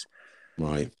it is.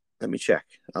 Right. Let me check.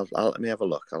 Let me have a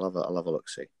look. I'll have a look.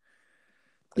 See.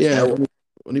 There's Yeah. no.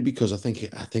 Only because I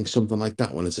think something like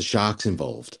that when it's a sharks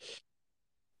involved,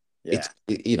 Yeah.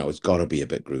 it's got to be a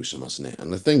bit gruesome, hasn't it?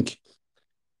 And I think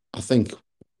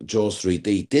Jaws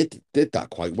 3D did that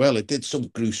quite well. It did some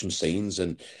gruesome scenes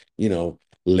and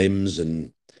limbs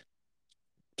and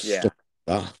Yeah. stuff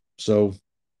like that. So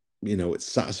it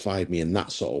satisfied me in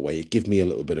that sort of way. It gave me a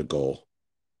little bit of gore,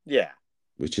 Yeah.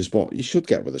 which is what you should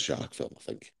get with a shark film, I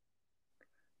think.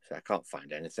 So I can't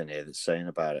find anything here that's saying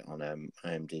about it on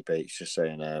IMDb. It's just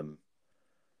saying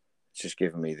it's just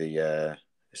giving me the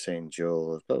saying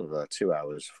Jaws blah blah blah 2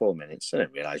 hours 4 minutes. I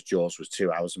didn't realize Jaws was 2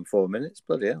 hours and 4 minutes.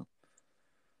 Bloody hell.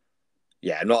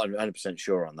 Yeah, I'm not 100%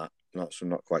 sure on that. I'm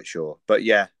not quite sure, but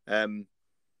yeah.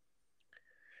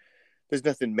 There's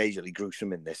nothing majorly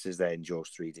gruesome in this, is there, in Jaws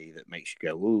 3D that makes you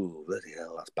go, "Ooh, bloody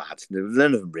hell, that's bad."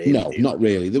 None of them really No, do. not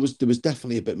really. There was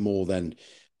definitely a bit more than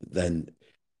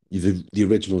the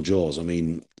original Jaws. I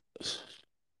mean,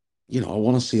 I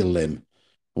want to see a limb.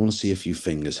 I want to see a few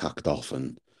fingers hacked off,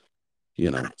 and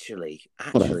Actually,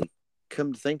 whatever.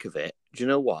 come to think of it, do you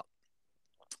know what?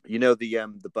 You know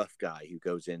the buff guy who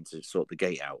goes in to sort the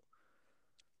gate out,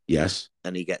 Yes.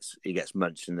 and he gets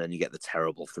munched, and then you get the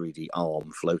terrible 3D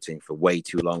arm floating for way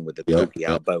too long with the Yeah. pokey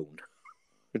Yeah. out bone.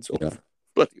 It's awful, Yeah.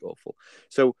 bloody awful.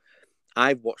 So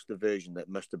I've watched the version that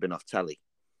must have been off telly.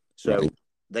 So Right.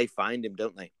 they find him,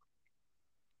 don't they?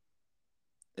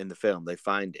 In the film, they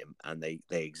find him and they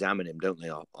examine him, don't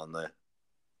they? On the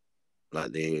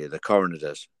like the coroner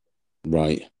does,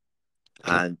 Right.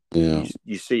 and Yeah.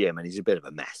 you see him, and he's a bit of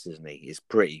a mess, isn't he? He's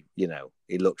pretty,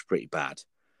 he looks pretty bad.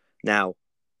 Now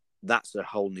that's a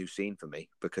whole new scene for me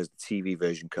because the TV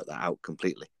version cut that out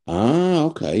completely. Ah,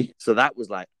 okay. So that was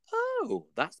like, oh,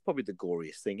 that's probably the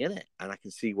goriest thing in it, and I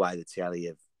can see why the telly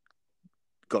have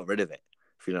got rid of it.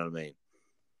 If you know what I mean.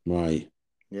 Right.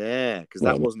 Yeah, because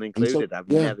Well, that wasn't and so, included.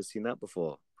 I've yeah. never seen that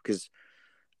before. Because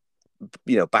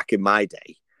back in my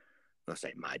day, I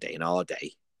say my day, in our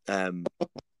day, there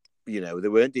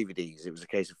weren't DVDs. It was a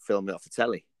case of filming it off the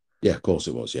telly. Yeah, of course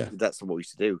it was. Yeah. That's what we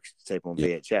used to do. Tape on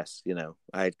Yeah. VHS.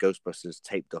 I had Ghostbusters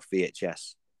taped off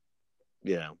VHS.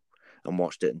 And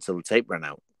watched it until the tape ran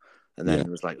out, and then it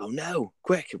was like, oh no,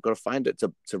 quick! I've got to find it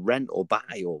to rent or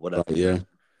buy or whatever. Right, yeah.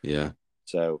 Yeah.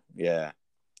 So yeah,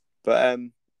 but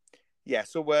yeah.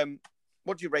 So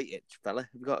what do you rate it, fella? Have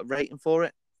you got a rating for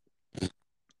it?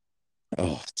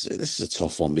 Oh, this is a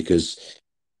tough one because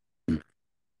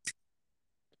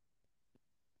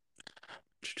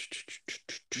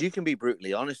you can be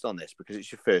brutally honest on this because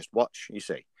it's your first watch. You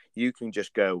see, you can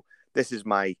just go, this is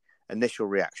my initial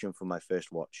reaction from my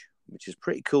first watch, which is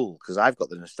pretty cool because I've got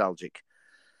the nostalgic.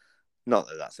 Not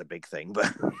that that's a big thing,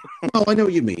 but oh, I know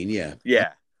what you mean. Yeah.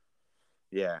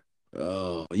 Yeah.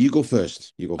 Oh, you go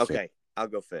first. You go first. Okay, I'll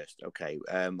go first. Okay,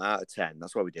 out of 10.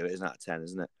 That's why we do it. Isn't out of 10,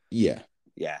 isn't it? Yeah.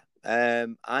 Yeah.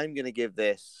 I'm gonna give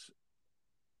this.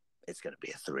 It's gonna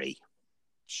be a 3.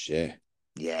 Shit.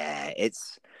 Yeah,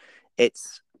 it's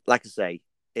like I say,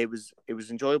 it was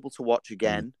enjoyable to watch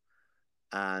again,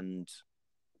 and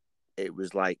it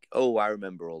was like, oh, I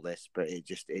remember all this, but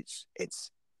it's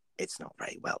not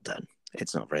very well done.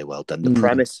 It's not very well done. The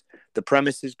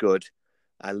premise is good.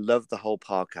 I love the whole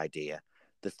park idea.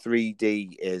 The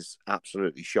 3D is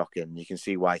absolutely shocking. You can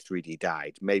see why 3D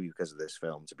died, maybe because of this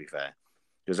film, to be fair.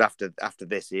 Because after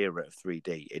this era of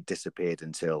 3D, it disappeared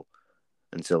until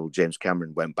James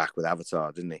Cameron went back with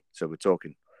Avatar, didn't he? So we're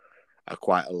talking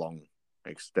quite a long,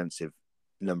 extensive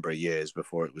number of years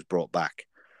before it was brought back.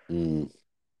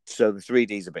 So the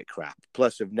 3D is a bit crap.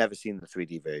 Plus, I've never seen the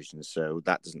 3D version, so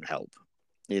that doesn't help.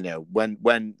 When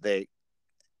the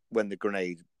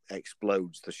grenade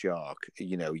explodes the shark,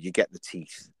 you get the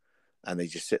teeth, and they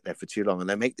just sit there for too long, and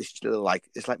they make this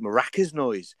it's like maracas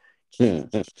noise.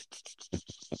 It's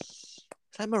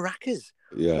like maracas.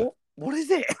 Yeah. What is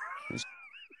it?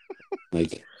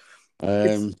 Like,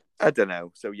 I don't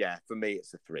know. So yeah, for me,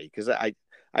 it's a 3 because I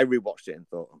rewatched it and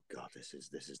thought, oh god, this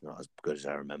is not as good as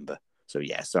I remember. So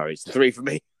yeah, sorry, it's a 3 for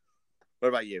me. What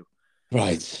about you?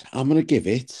 Right, I'm gonna give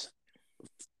it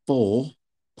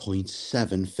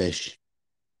 4.7 fish.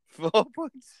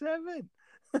 4.7.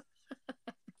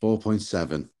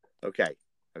 4.7. Okay.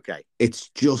 It's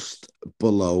just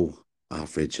below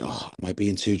average. Oh, am I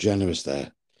being too generous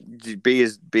there? Be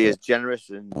as generous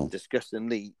and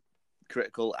disgustingly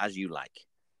critical as you like.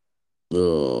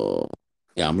 Oh,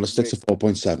 yeah, I'm gonna stick to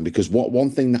 4.7 because one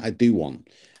thing that I do want,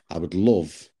 I would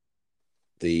love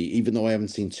even though I haven't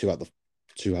seen two out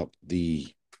the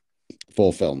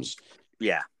 4 films.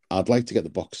 Yeah, I'd like to get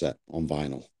the box set on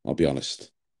vinyl. I'll be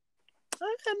honest.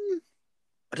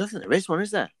 I don't think there is one, is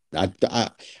there? I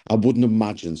wouldn't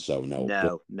imagine so. No.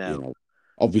 No. But,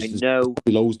 obviously, there's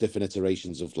loads different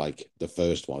iterations of like the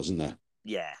first one, isn't there?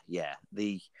 Yeah.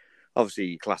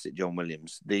 Obviously classic John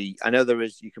Williams. I know there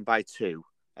is. You can buy 2.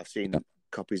 I've seen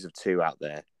copies of 2 out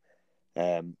there.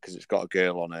 Because it's got a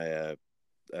girl on a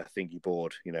thingy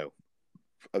board, and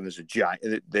there's a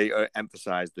giant. They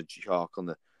emphasize the shark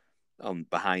on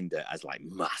behind it as like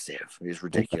massive. It's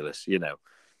ridiculous,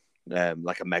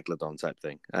 like a megalodon type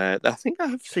thing. I think I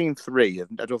have seen 3.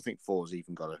 I don't think 4's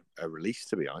even got a release,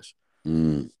 to be honest,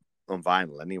 on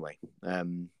vinyl anyway.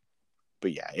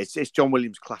 But yeah, it's John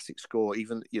Williams' classic score.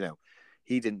 Even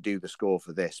he didn't do the score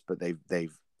for this, but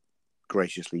they've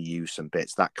graciously used some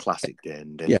bits. That classic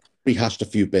rehashed a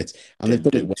few bits, and they've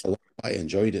done it well. I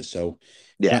enjoyed it, so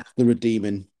yeah, that's the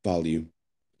redeeming value.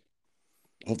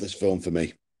 of this film for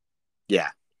me Yeah.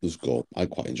 was good. I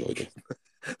quite enjoyed it.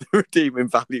 The redeeming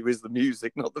value is the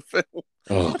music, not the film.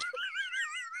 Oh,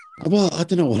 well, I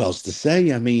don't know what else to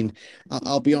say. I mean,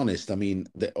 I'll be honest. I mean,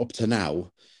 up to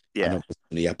now, I Yeah. know it's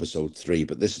only episode 3,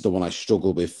 but this is the one I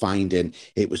struggled with finding.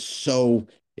 It's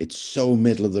so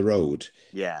middle of the road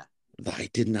Yeah. that I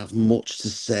didn't have much to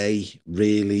say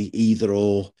really, either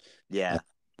or. Uh, Yeah.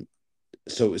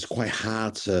 so it was quite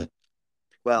hard to,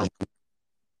 Well,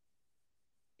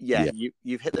 yeah, yeah,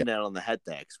 you've hit the nail on the head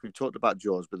there, because we've talked about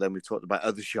Jaws, but then we've talked about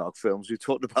other shark films. We've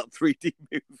talked about 3D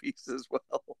movies as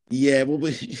well. yeah.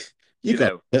 Well, You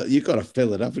know, you got to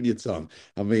fill it, haven't you, Tom?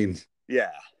 I mean, yeah,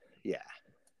 yeah,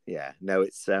 yeah. No,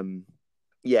 it's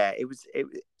yeah,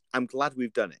 I'm glad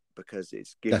we've done it, because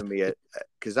it's given me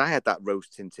because I had that rose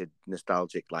tinted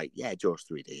nostalgic, like, yeah, Jaws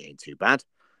 3D ain't too bad.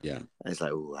 yeah, And it's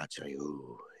like, oh, actually,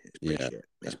 oh, it's pretty yeah. shit.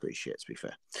 It's pretty shit, to be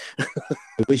fair.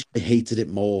 I wish I hated it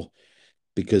more,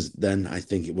 because then I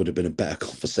think it would have been a better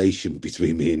conversation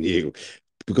between me and you.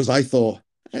 Because I thought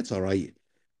it's all right.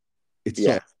 It's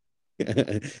Yeah.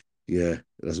 sort yeah,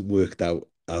 it hasn't worked out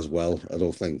as well, I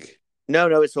don't think. No,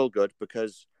 no, it's all good,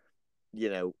 because, you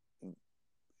know,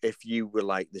 if you were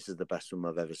like, this is the best film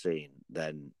I've ever seen,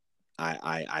 then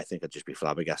I think I'd just be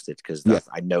flabbergasted, because Yeah,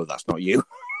 I know that's not you.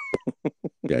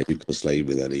 yeah, you could have slayed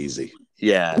me then easy.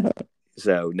 Yeah.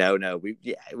 So no,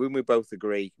 when we both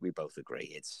agree,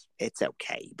 it's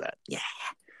okay, but yeah,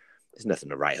 there's nothing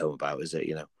to write home about, is it?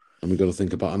 You know. And we got to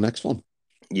think about our next one.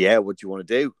 Yeah. What do you want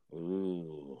to do?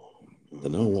 Ooh. I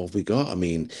don't know what have we got. I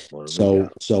mean, What have we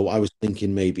got? so I was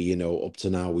thinking maybe, up to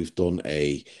now we've done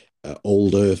a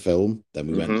older film, then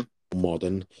we went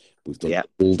modern. We've done Yeah.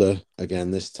 older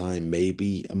again this time,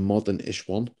 maybe a modern-ish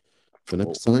one for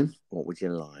next time. What would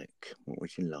you like? What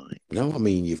would you like? No, I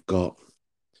mean you got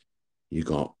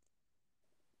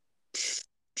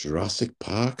Jurassic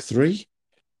Park 3.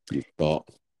 You've got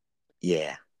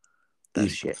Yeah.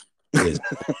 That's shit. It is.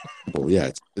 Well,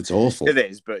 yeah, it's awful. It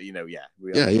is, but yeah,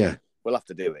 Yeah. we'll have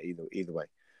to do it either way.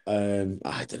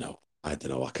 I don't know. I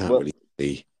can't really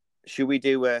see. Should we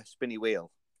do a spinny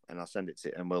wheel, and I'll send it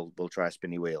to, and we'll try a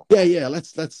spinny wheel. Yeah.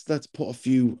 Let's put a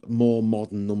few more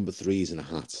modern number 3s in a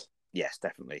hat. Yes,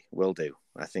 definitely, we'll do.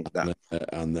 I think that,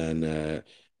 and then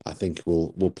I think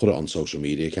we'll put it on social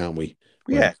media, can't we?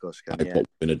 Yeah, of course we can. What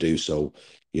we're gonna do, so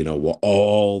what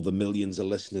all the millions of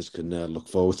listeners can look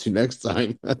forward to next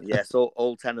time. Yes,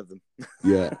 all 10 of them.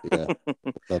 Yeah.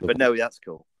 But no, that's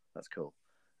cool. That's cool.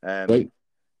 Right.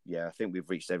 Yeah, I think we've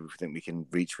reached everything we can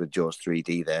reach with Jaws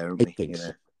 3D there, haven't we?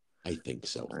 I think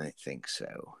so. I think so.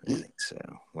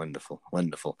 Wonderful.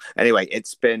 Anyway,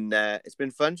 it's been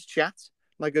fun to chat,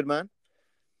 my good man.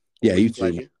 Yeah, you too,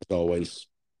 as always.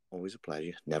 Always a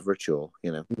pleasure. Never a chore,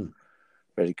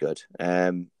 Very good.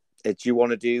 Do you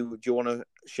want to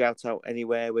shout out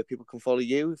anywhere where people can follow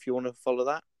you, if you want to follow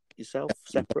that yourself,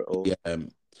 separate? Or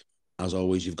as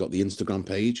always, you've got the Instagram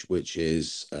page, which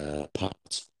is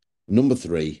part number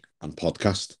 3 and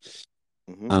podcast.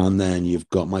 And then you've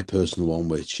got my personal one,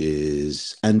 which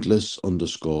is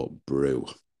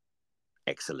endless_brew.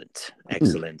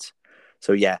 Excellent.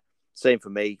 So yeah, same for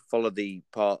me. Follow the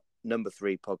part number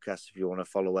 3 podcast if you want to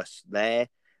follow us there.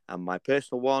 And my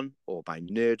personal one, or my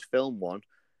nerd film one,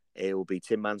 it will be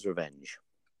Tin Man's Revenge.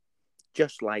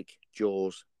 Just like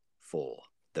Jaws 4,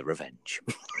 The Revenge.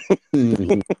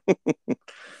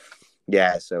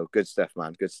 Yeah, so good stuff,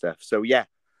 man. Good stuff. So yeah.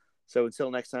 So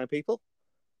until next time, people,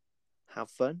 have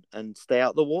fun and stay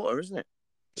out of the water, isn't it?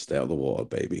 Stay out of the water,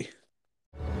 baby.